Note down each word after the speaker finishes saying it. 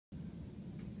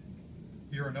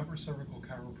You're an upper cervical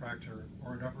chiropractor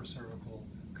or an upper cervical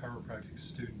chiropractic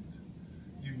student.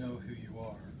 You know who you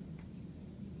are.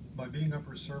 By being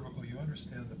upper cervical, you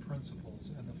understand the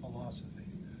principles and the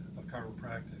philosophy of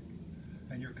chiropractic,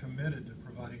 and you're committed to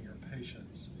providing your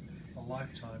patients a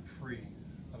lifetime free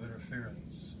of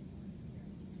interference.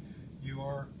 You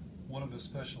are one of a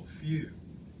special few,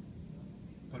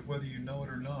 but whether you know it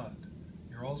or not,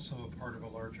 you're also a part of a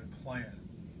larger plan.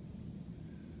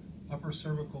 Upper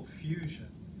cervical fusion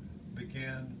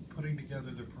began putting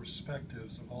together the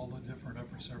perspectives of all the different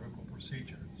upper cervical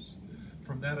procedures.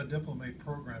 From that, a diplomate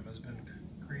program has been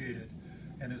created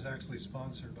and is actually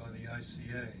sponsored by the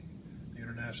ICA, the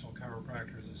International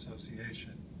Chiropractors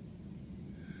Association.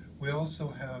 We also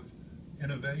have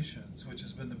innovations, which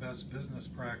has been the best business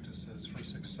practices for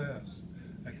success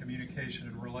and communication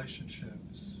and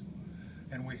relationships.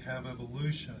 And we have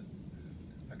evolution,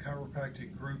 a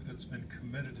chiropractic group that's been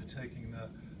committed to taking the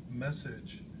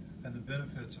message and the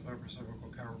benefits of upper cervical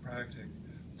chiropractic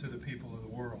to the people of the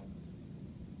world.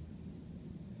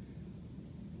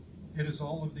 It is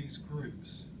all of these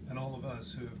groups and all of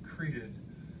us who have created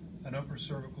an upper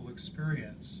cervical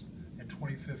experience in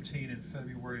 2015 in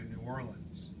February in New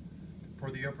Orleans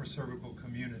for the upper cervical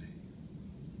community,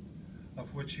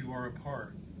 of which you are a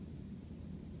part.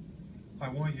 I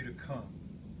want you to come.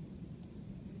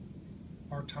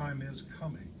 Our time is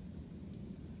coming.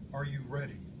 Are you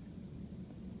ready?